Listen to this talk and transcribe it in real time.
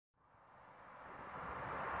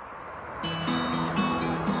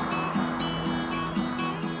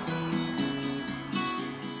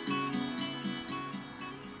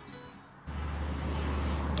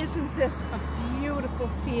this a beautiful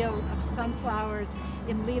field of sunflowers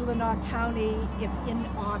in Leelanau County in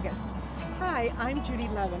August. Hi, I'm Judy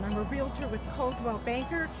Levin. I'm a realtor with Coldwell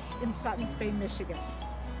Banker in Suttons Bay, Michigan.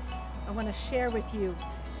 I want to share with you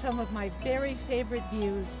some of my very favorite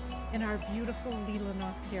views in our beautiful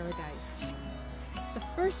Leelanau paradise. The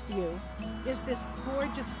first view is this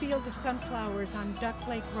gorgeous field of sunflowers on Duck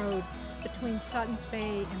Lake Road between Suttons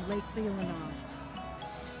Bay and Lake Leelanau.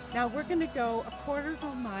 Now we're going to go a quarter of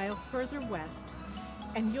a mile further west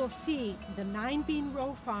and you'll see the Nine Bean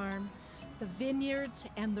Row Farm, the vineyards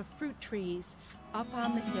and the fruit trees up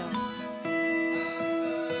on the hill.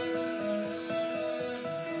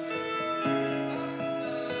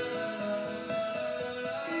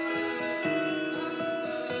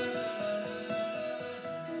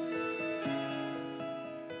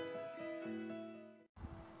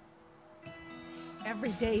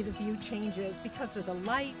 Every day the view changes because of the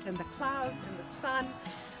light and the clouds and the sun,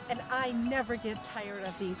 and I never get tired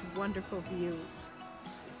of these wonderful views.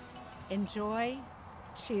 Enjoy,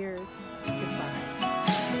 cheers, goodbye.